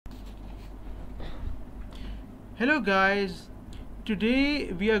Hello guys,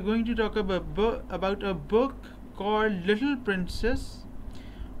 today we are going to talk about a book called Little Princess,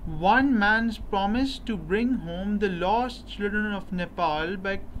 One Man's Promise to Bring Home the Lost Children of Nepal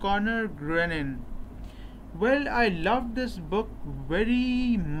by Conor Grennan. Well, I loved this book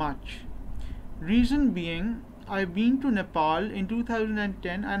very much. Reason being, I've been to Nepal in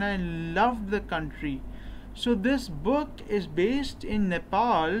 2010 and I loved the country. So this book is based in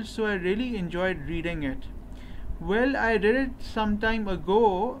Nepal, so I really enjoyed reading it. Well, I read it some time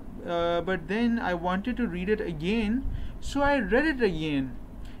ago, but then I wanted to read it again, so I read it again.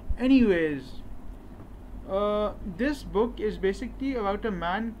 Anyways, this book is basically about a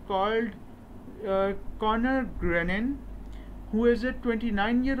man called Conor Grennan, who is a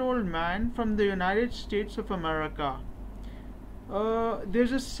 29-year-old man from the United States of America.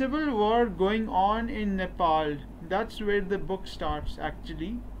 There's a civil war going on in Nepal. That's where the book starts,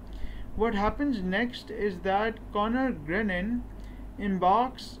 actually. What happens next is that Conor Grennan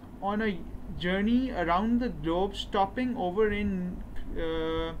embarks on a journey around the globe, stopping over in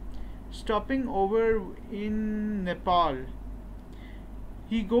Nepal.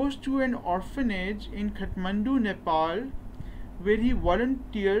 He goes to an orphanage in Kathmandu, Nepal, where he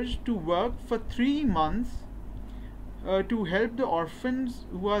volunteers to work for 3 months to help the orphans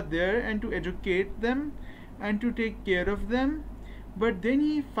who are there and to educate them and to take care of them. But then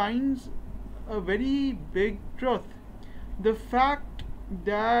he finds a very big truth. The fact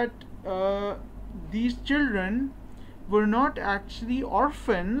that these children were not actually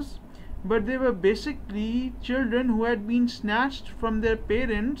orphans, but they were basically children who had been snatched from their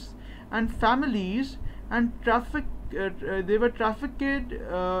parents and families and they were trafficked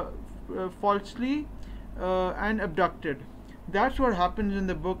falsely and abducted. That's what happens in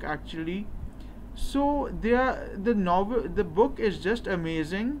the book, actually. So the book is just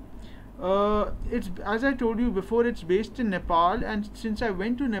amazing. It's, as I told you before, it's based in Nepal, and since I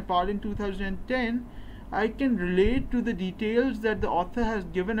went to Nepal in 2010, I can relate to the details that the author has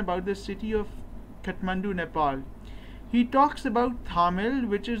given about the city of Kathmandu, Nepal. He talks about Thamel,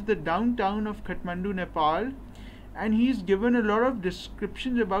 which is the downtown of Kathmandu, Nepal, and he's given a lot of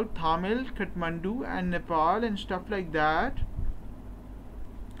descriptions about Thamel, Kathmandu and Nepal and stuff like that.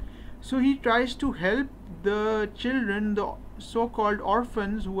 So he tries to help the children, the so-called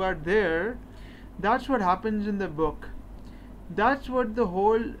orphans who are there. That's what happens in the book. That's what the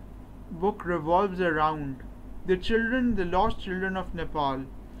whole book revolves around. The children, the lost children of Nepal.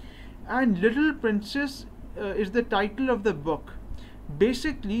 And Little Princess is the title of the book.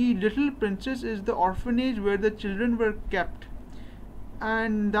 Basically, Little Princess is the orphanage where the children were kept.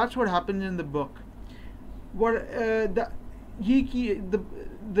 And that's what happens in the book.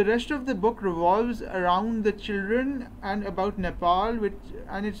 The rest of the book revolves around the children and about Nepal,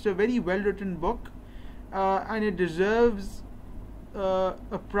 and it's a very well written book, and it deserves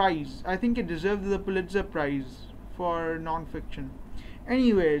a prize. I think it deserves the Pulitzer Prize for non-fiction.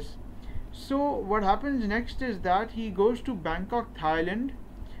 Anyways, so what happens next is that he goes to Bangkok, Thailand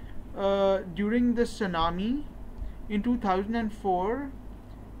during the tsunami in 2004,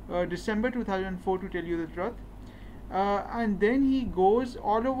 December 2004 to tell you the truth. And then he goes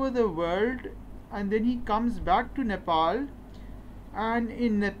all over the world, and then he comes back to Nepal, and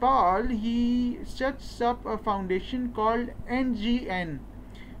in Nepal he sets up a foundation called NGN,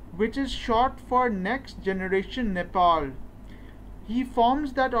 which is short for Next Generation Nepal. He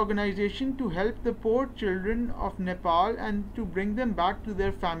forms that organization to help the poor children of Nepal and to bring them back to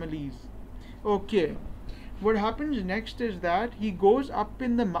their families. Okay, what happens next is that he goes up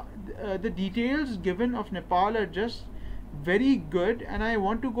in the details given of Nepal are just very good, and I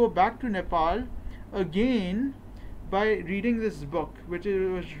want to go back to Nepal again by reading this book, which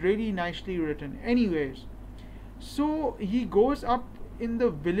was really nicely written. Anyways, so he goes up in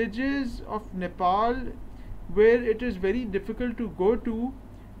the villages of Nepal where it is very difficult to go to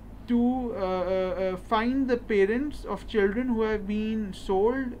find the parents of children who have been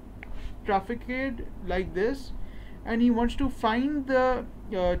sold, trafficked like this, and he wants to find the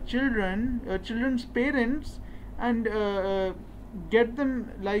children's parents and get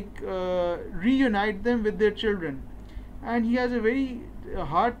them, reunite them with their children, and he has a very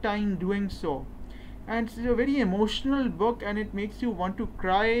hard time doing so. And it's a very emotional book, and it makes you want to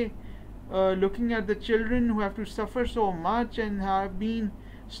cry looking at the children who have to suffer so much and have been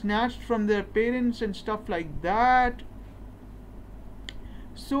snatched from their parents and stuff like that.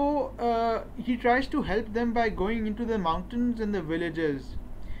 So he tries to help them by going into the mountains and the villages.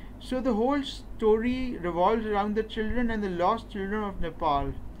 So the whole story revolves around the children and the lost children of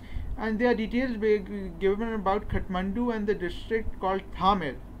Nepal. And there are details given about Kathmandu and the district called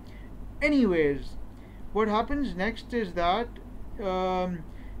Thamel. Anyways, What happens next is that um,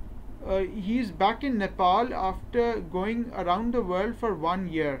 he's back in Nepal after going around the world for 1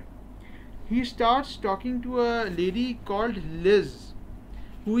 year. He starts talking to a lady called Liz,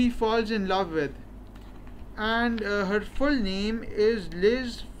 who he falls in love with, and her full name is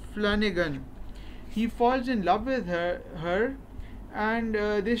Liz Flanagan. He falls in love with her, and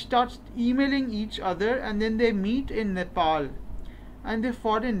they start emailing each other, and then they meet in Nepal, and they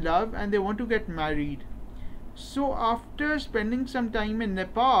fall in love, and they want to get married. So after spending some time in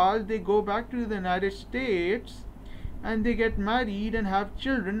Nepal, they go back to the United States, and they get married and have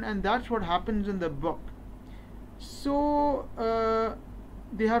children, and that's what happens in the book. So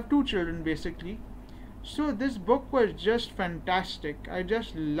they have two children basically. So this book was just fantastic. I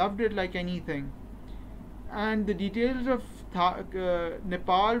just loved it like anything, and the details of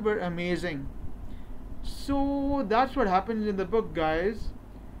Nepal were amazing. So that's what happens in the book, guys.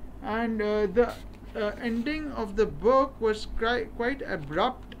 And the ending of the book was quite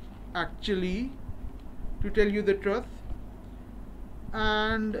abrupt, actually, to tell you the truth.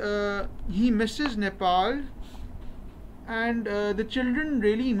 And he misses Nepal, and the children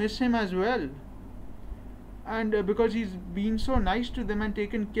really miss him as well. And because he's been so nice to them and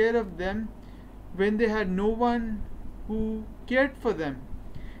taken care of them when they had no one who cared for them.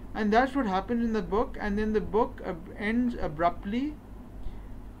 And that's what happens in the book, and then the book ends abruptly,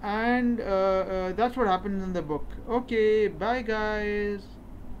 and that's what happens in the book. Okay, bye guys.